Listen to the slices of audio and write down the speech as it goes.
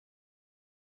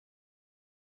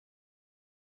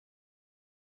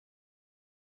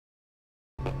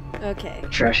Okay.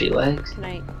 Trashy legs. Can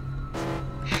I?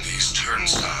 These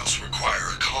turnstiles require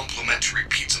a complimentary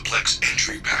Pizzaplex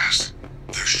entry pass.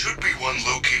 There should be one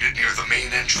located near the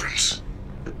main entrance.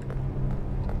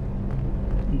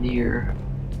 Near.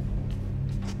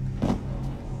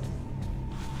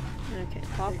 Okay,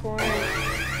 popcorn.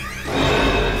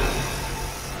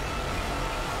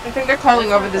 I think they're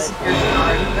calling over the security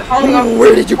guard. They're calling over.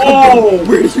 Where did you come from?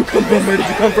 Where did you come from? Where did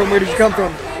you come from? Where did you come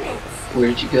from? Where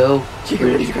did you go? Chica,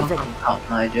 Where did you come from? Out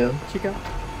my Joe. Chica.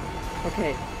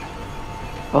 Okay.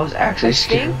 I was actually I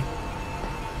scared. think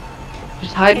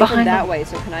Just hide from behind that them. way.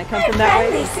 So can I come from that way?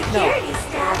 No.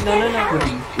 No. What are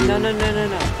you doing? No.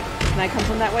 Can I come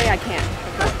from that way? I can't.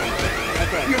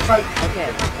 Okay. You're right. Okay.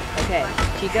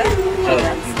 Chica. Oh,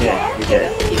 you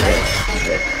did.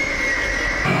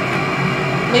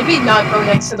 Maybe not go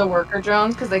next to the worker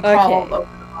drones because they call all over the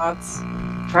bots.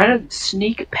 Try to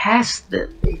sneak past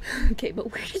them. Okay,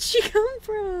 but where did she come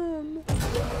from?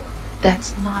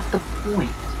 That's not the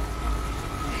point.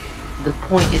 The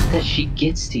point is that she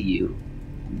gets to you,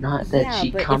 not that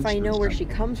she but comes if I know where she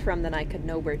somewhere. comes from, then I could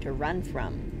know where to run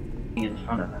from. In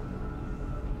front of them.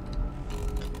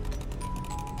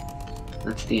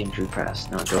 That's the entry pass.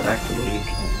 Now go back to where you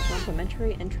came.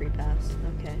 Complimentary entry pass.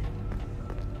 Okay.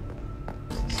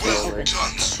 Well Open. done,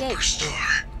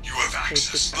 superstar. You have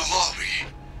accessed the lobby.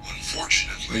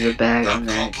 Unfortunately, There's a bag that on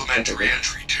there. complimentary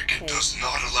entry ticket does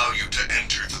not allow you to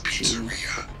enter the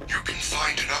pizzeria. You can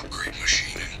find an upgrade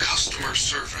machine in customer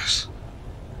service.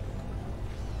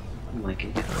 I'm like,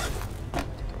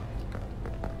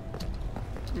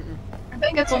 I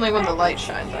think it's only when the light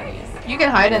shines on you. You can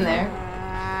hide in there.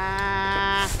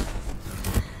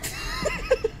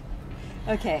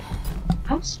 Okay.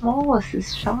 how small is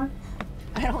this, Sean?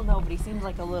 I don't know, but he seems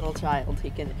like a little child. He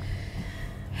can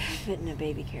fit in a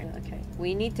baby carrier. Okay.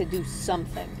 We need to do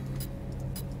something.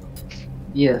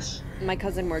 Yes. My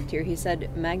cousin worked here. He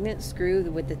said magnet screw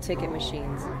with the ticket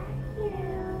machines.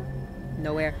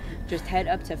 Nowhere. Just head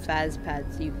up to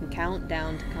FazPad so you can count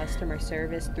down to customer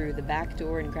service through the back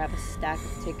door and grab a stack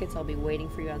of tickets. I'll be waiting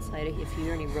for you outside. If you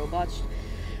hear any robots,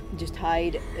 just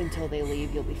hide until they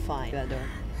leave. You'll be fine. That door.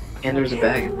 And there's a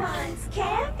bag. Who wants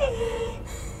candy?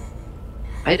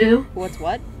 I do. What's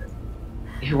what?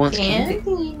 Who wants candy?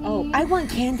 Oh, I want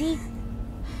candy.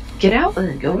 Get out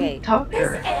then. Go Okay. and talk to This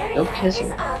her. area Go kiss is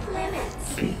her. off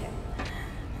limits.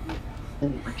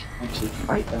 Then I can actually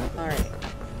fight that. Alright.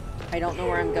 I don't know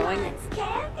where I'm going,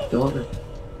 Candy. Go over.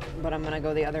 but I'm gonna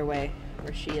go the other way,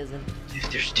 where she isn't. If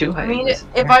there's two I hiding. mean,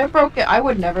 if I broke it, I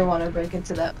would never want to break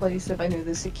into that place if I knew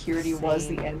the security was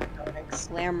the animatronics.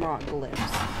 GLAMROCK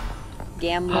glyphs.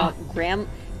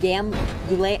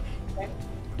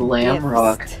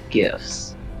 GLAMROCK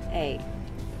gifts. Hey.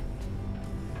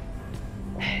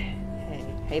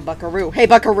 Hey, buckaroo. Hey,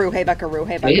 buckaroo. Hey, buckaroo.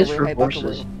 Hey, A is buckaroo. for Hey,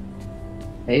 horses. buckaroo.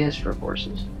 A is for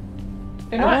horses.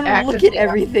 They're I not want to look actively at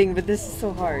everything, but this is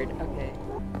so hard. Okay.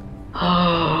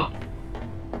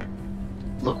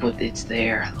 Look what it's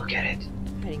there. Look at it.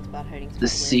 Hiding spot, hiding spot. The where?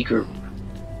 secret.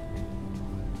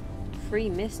 Free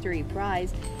mystery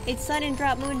prize. It's sun and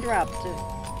drop, moon drop.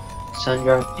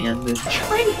 Sundrop and the.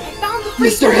 Freddy, I found the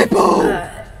Mr. Hippo!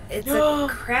 It's a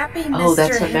crappy Mr. Oh,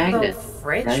 that's a Hippo magnet,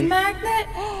 fridge right? magnet?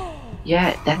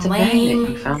 Yeah, that's a Lame. magnet.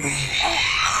 You found them.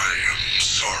 I am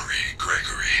sorry,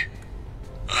 Gregory.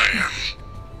 I am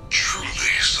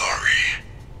truly sorry.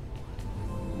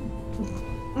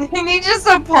 Can he just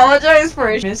apologize for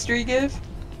his mystery gift?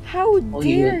 How Oh,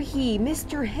 dare yeah. he?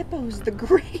 Mr. Hippo's the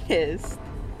greatest.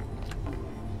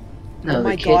 No, Oh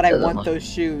my the god, kid I doesn't want look- those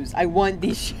shoes. I want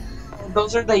these shoes.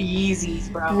 Those are the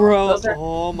Yeezys, bro. Bro, Those are...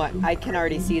 oh my. I can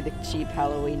already see the cheap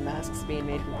Halloween masks being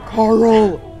made from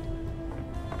Carl!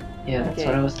 Yeah, that's Okay.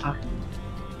 what I was talking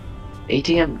about.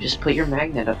 ATM, just put your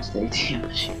magnet up to the ATM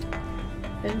machine.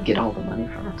 And get all the money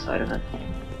from inside of it.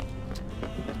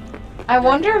 I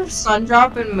wonder if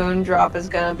Sundrop and Moondrop is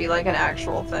gonna be like an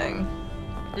actual thing.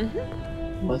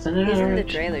 Mm-hmm. Wasn't it He's in the already?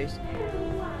 trailers.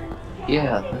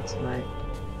 Yeah, that's my.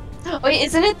 Wait,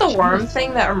 isn't it the worm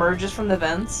thing that emerges from the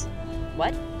vents?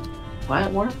 What?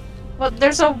 What worm? Well,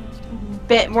 there's a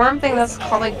worm thing that's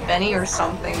called like Benny or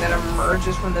something that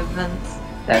emerges from the vents.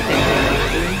 That thing that I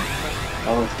was doing?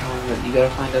 Oh, it's telling that you gotta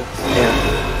find a. Yeah.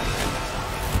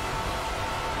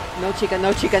 No chica,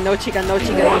 no chica, no chica, no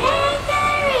chica, no chica.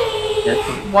 That's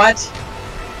What?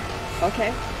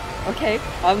 Okay. Okay.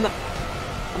 I'm not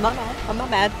mad. I'm not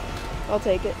mad. I'll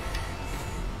take it.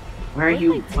 Why are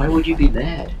you? Why would you be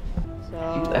mad? So,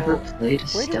 Have you ever played a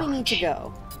where do we need to stage?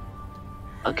 go?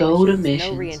 Go to No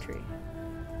missions. re-entry.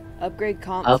 Upgrade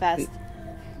comp Upgrade. fast.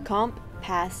 Comp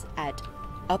pass at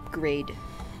upgrade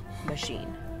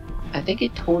machine. I think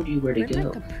it told you where to Where'd my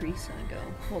go. Capri Sun go?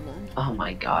 Hold on. Oh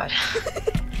my god.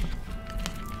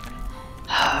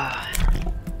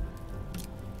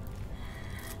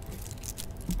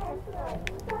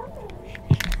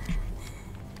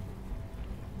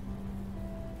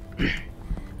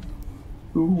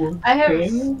 I have.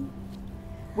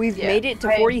 We've Yeah, made it to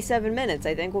I- 47 minutes.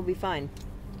 I think we'll be fine.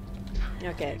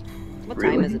 Okay. What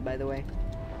time Really? is it, by the way?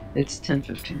 It's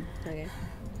 10:15. Okay.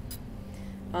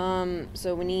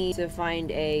 So we need to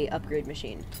find a upgrade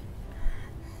machine.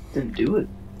 Then do it.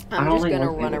 I'm I just only gonna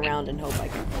want run energy. around and hope I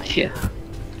can find it. Yeah.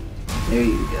 There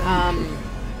you go.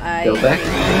 I Go back.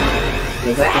 think-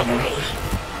 Go back in there.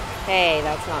 Hey,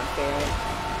 that's not fair.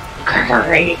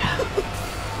 Great.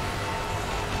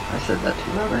 I said that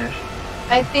too loud, Ash.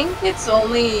 I think it's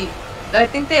only. I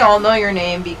think they all know your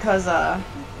name because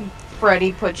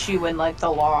Freddy put you in like the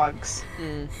logs.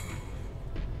 Mm.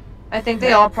 I think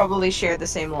they all probably share the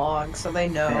same log, so they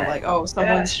know Yeah. like, oh,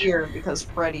 someone's Yeah. here because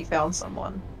Freddy found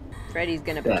someone. Freddy's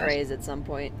gonna Yeah. betray us at some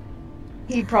point.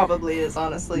 He probably is,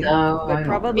 honestly. No, I But don't.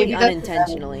 probably Maybe that's-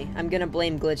 unintentionally. I'm gonna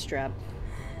blame Glitchtrap.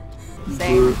 Boo.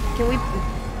 Saying, can we...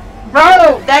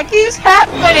 Bro, that keeps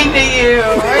happening to you.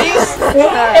 Are you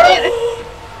stupid?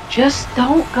 Just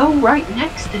don't go right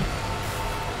next to.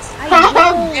 Stop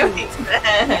I doing don't. I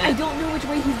that. don't know which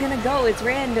way he's gonna go. It's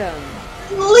random.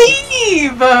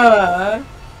 Leave. The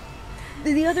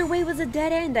other way was a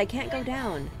dead end. I can't go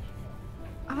down.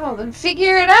 Oh, then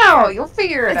figure it out. You'll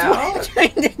figure it That's what I'm out.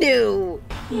 trying to do.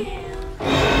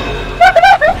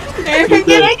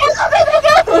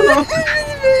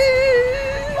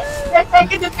 That's like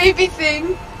the baby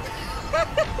thing.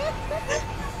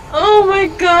 Oh my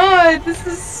god, this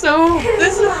is horrible.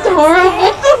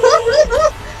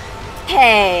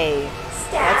 Hey,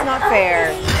 that's not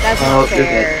fair. That's Oh, not you're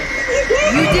fair.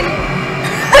 You didn't.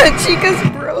 Chica's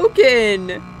broken.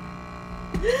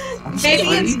 Maybe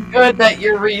it's good that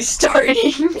you're restarting.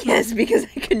 Yes, because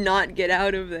I could not get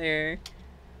out of there.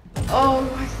 Oh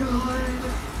my god.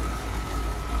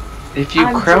 If you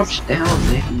I'm crouched down,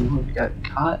 maybe you would have got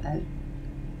caught.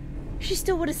 She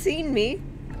still would have seen me.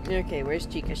 Okay, where's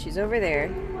Chica? She's over there.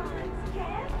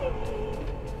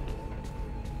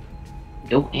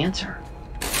 Don't answer.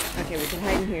 Okay, we can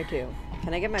hide in here too.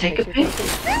 Can I get my Take a picture?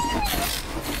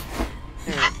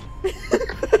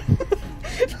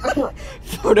 Alright.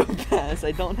 Photo pass.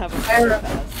 I don't have a photo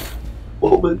pass.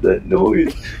 What was that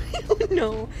noise?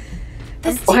 No.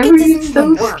 This Why ticket were you doesn't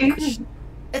so even work. scared?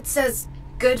 It says,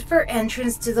 good for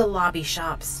entrance to the lobby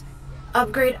shops.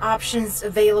 Upgrade options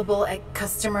available at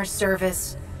customer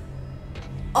service.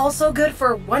 Also good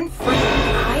for one free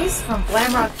prize from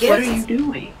GLAMROCK Gifts What are you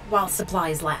doing? while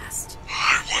supplies last.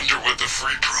 I wonder what the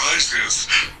free prize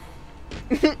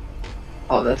is.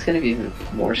 Oh, that's gonna be even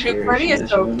more scary. Freddy is than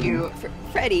so this one. cute.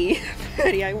 Freddy.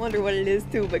 Freddy, I wonder what it is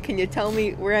too, but can you tell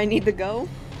me where I need to go?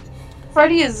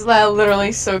 Freddy is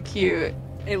literally so cute.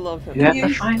 I love him. You have to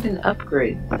find an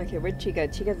upgrade. Okay, where'd Chica?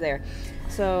 Chica's there.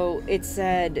 So it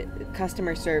said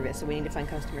customer service, so we need to find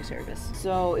customer service.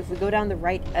 So if we go down the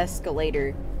right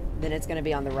escalator, then it's gonna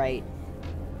be on the right.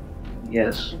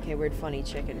 Yes. Okay, where'd Funny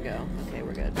Chicken go? Okay,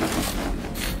 we're good.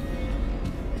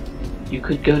 You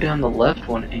could go down the left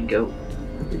one and go.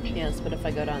 Yes, but if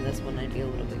I go down this one, I'd be a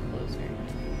little bit closer.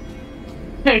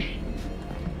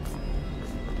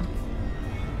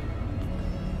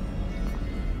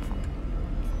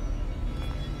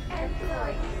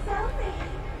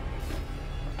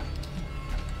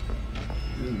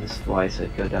 This is why I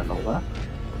said go down the left.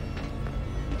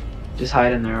 Just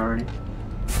hide in there already.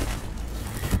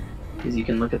 Because you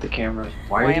can look at the cameras.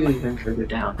 Why Why are am you I- even further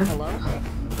down? Hello?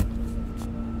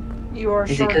 You are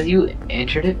Is it short. because you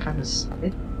entered it from the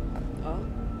side? Oh.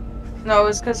 No,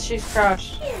 it's because she's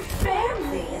crouched. Your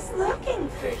family is looking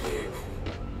for you.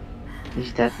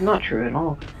 That's not true at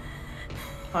all.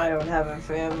 I don't have a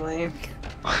family.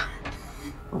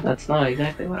 Well, that's not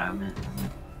exactly what I meant.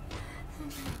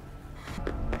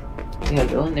 Yeah,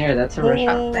 go in there. That's a rush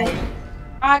out.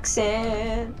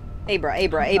 Roxanne. Hey, bro, hey,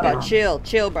 bro, hey, bro, chill,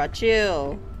 bro,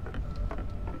 chill.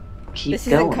 Keep This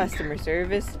going. isn't customer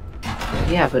service.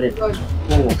 Yeah, but it. Good.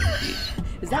 Oh,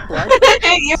 Is that blood?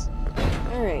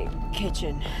 Alright,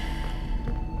 kitchen.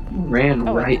 you ran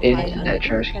Oh, I right can hide into under that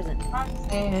trash can. present.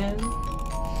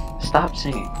 Roxanne. Stop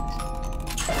singing.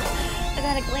 I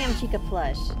got a Glam Chica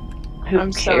plush. Who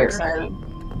I'm so cares? excited.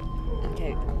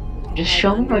 Okay. Just hide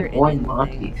show me my under boy anything.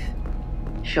 Monty.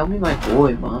 Show me my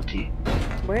boy Monty.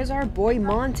 Where's our boy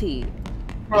Monty?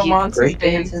 Romance is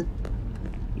big. breakdancing.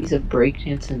 He's a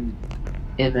breakdancing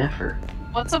MFer.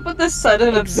 What's up with this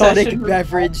sudden Exotic obsession?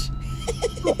 beverage.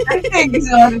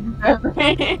 Exotic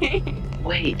beverage.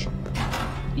 Wait.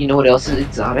 You know what else is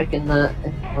exotic in the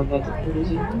about the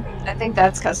produce? I think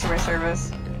that's customer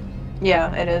service.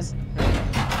 Yeah, it is.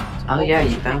 Oh yeah,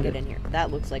 you can't found get it. in here.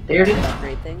 That looks like There it the is.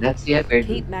 upgrade thing. That's the upgrade.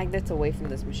 Keep magnets away from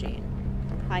this machine.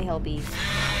 Hi, Helpy.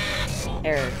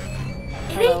 Error.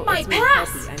 It Hello, ain't my it's me, pass!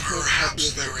 Helpy. I'm here to help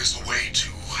Perhaps you. there is a way to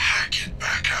hack it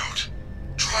back out.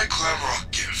 Try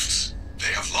GLAMROCK gifts.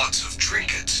 They have lots of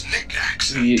trinkets,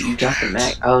 knickknacks, and You got the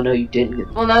mag. Oh no, you didn't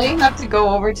get Well, now you have to go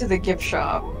over to the gift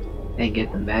shop. and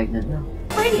get the magnet. No.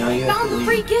 Freddy, Now you have found to the leave.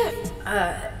 free gift!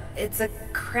 It's a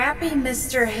crappy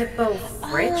Mr. Hippo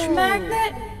fridge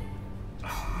magnet?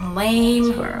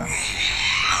 Lame. Swear.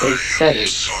 They said it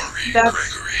Sorry, That's-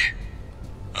 Gregory.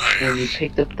 I when am you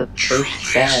picked up the truly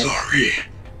first bag sorry.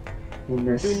 in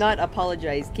this. Do not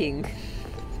apologize, King.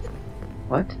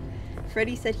 What?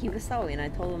 Freddy said he was sorry, and I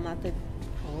told him not to.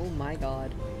 Oh my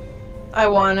god. I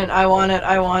want it, I want it,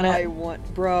 I want I it.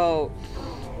 want. Bro.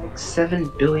 Like 7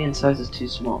 billion sizes too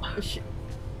small.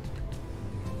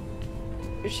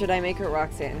 Should I make her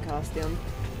Roxanne costume?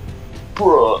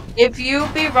 Bruh. If you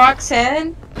be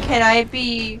Roxanne, can I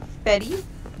be Freddy?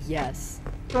 Yes.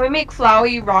 Can we make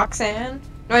Flowey Roxanne?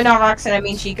 No, not Roxanne, I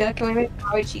mean Chica. Can we make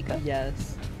Flowey Chica?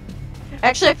 Yes.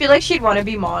 Actually, I feel like she'd want to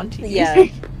be Monty. Yeah.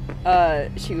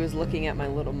 She was looking at my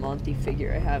little Monty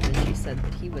figure I have, and she said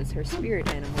that he was her spirit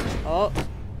animal. Oh.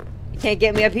 You can't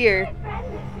get me up here.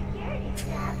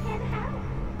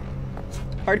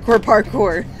 Hardcore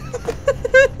parkour.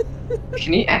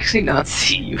 Can he actually not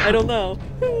see you? I don't know.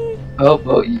 Oh,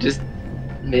 well, you just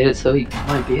made it so he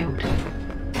might be able to.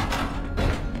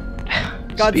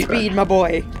 Godspeed, my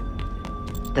boy.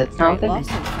 That's not Right, what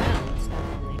lost and found. It's not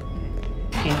only-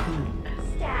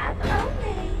 Staff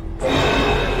only.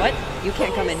 okay. What? You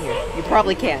can't come in here. You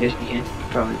probably can't. Yes, you can.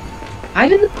 Probably.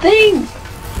 Hide in the thing!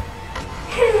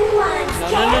 Who wants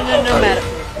No, madam.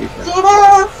 You're fine.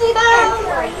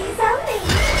 employees only?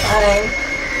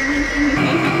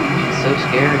 She's so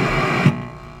scary.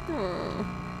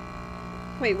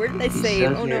 Hmm. Wait, where did I He's save?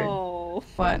 so Oh scary. no.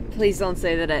 What? Please don't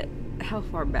say that I. How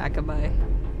far back am I?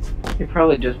 You're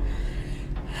probably just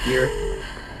here.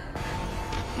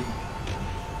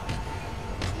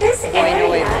 This Wait, area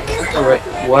wait. is Alright,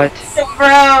 what?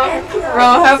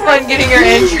 Bro, have fun getting your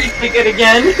entry ticket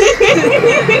again.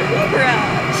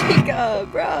 Bruh, Chica,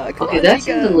 bruh, come Okay, on, that Chica.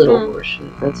 seems a little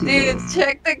horseshit. That's a Dude, little...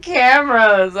 check the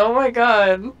cameras. Oh my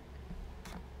god.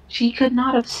 She could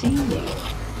not have seen me.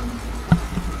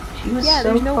 She was Yeah, so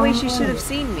there's no way far she should have away.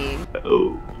 seen me.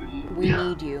 Oh. We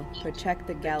need you. Protect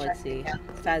the galaxy.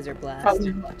 Phaser blast.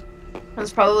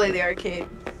 That's probably the arcade.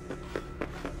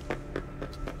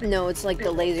 No, it's like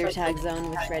the laser tag zone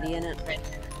with Freddy in it.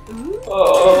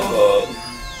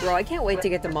 Oh. Bro, I can't wait to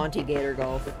get to Monty Gator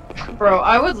Golf. Bro,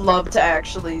 I would love to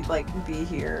actually, like, be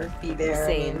here, be there. I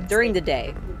Same. mean, During the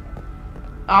day.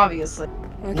 obviously.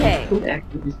 Okay. Could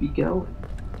actually just be going.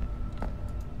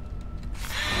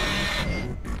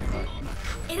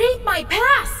 It ain't my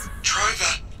pass! Try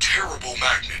that terrible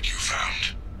magnet you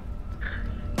found.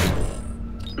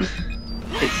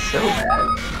 It's so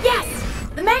bad. Yes!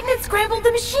 The magnet scrambled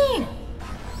the machine!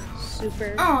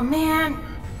 Super. Oh man.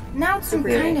 Now it's some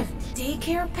Super. kind of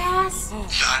daycare pass?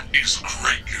 That is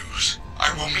great news.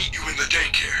 I will meet you in the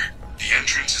daycare. The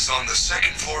entrance is on the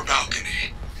second floor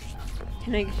balcony.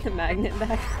 Can I get the magnet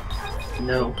back?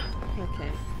 No. Okay.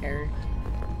 Error.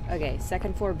 Okay,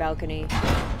 second floor balcony.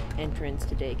 Entrance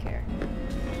to daycare.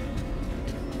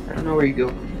 I don't know where you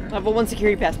go. Level 1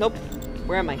 security pass. Nope.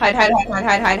 Where am I? Hide, hide, hide,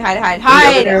 hide, hide, hide, hide, Over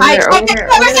hide, there, hide, over there,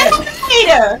 over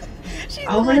there. She's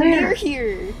Over not there. near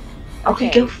here. Okay,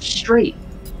 Okay. go straight.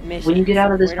 Mission. When you get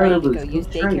out of this Where do I photo need to booth, go? go Use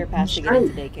straight, daycare go pass to get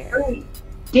into straight. daycare.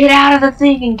 Get out of the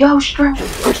thing and go straight.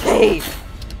 Okay.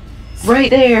 Right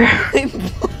there.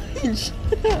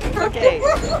 Okay.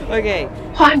 Okay.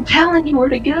 I'm telling you where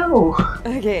to go.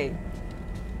 Okay.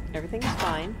 Everything's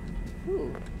fine.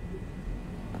 Ooh.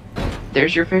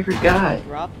 There's your favorite guy.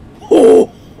 Drop.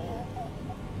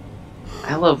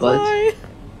 Hello, buds. Hi.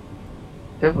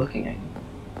 They're looking at you.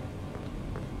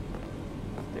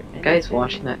 Is there Guy's anything?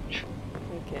 watching that.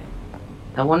 Okay.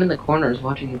 That one in the corner is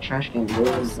watching the trash can Oh,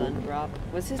 roll. Sundrop.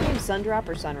 Was his name Sundrop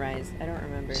or Sunrise? I don't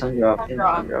remember. Sundrop and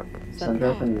Sundrop.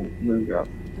 Sundrop and Moondrop.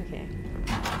 Okay.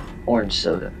 Orange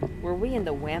soda. Were we in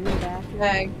the whammy bathroom?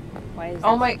 Hey. Why is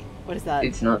Oh that- my. What is that?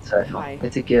 It's not special. Hi.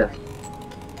 It's a gift.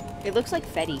 It looks like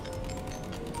Freddy.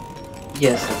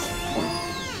 Yes, that's the point.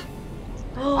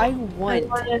 I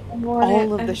want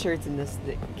all of the shirts in this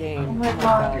game. Oh my You're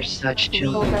God. such Please.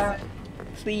 children.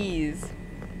 Please.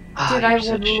 Ah, Dude, I you're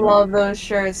so would short. love those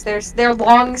shirts. They're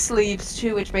long sleeves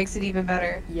too, which makes it even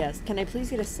better. Yes. Can I please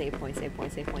get a save point? Save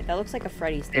point. Save point. That looks like a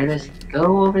Freddy There it is. station.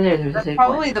 Go over there. There's a That's safe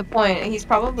probably point. the point. He's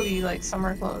probably like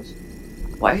somewhere close.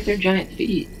 Why are there giant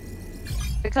feet?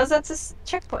 Because that's a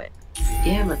checkpoint.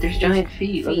 Yeah, but there's giant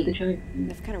feet. Look at the giant feet.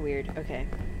 That's kind of weird. Okay.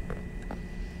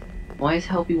 Why is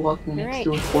Helpy walking next Alright.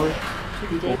 to a forest?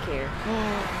 Daycare.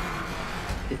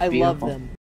 It's I love beautiful. them.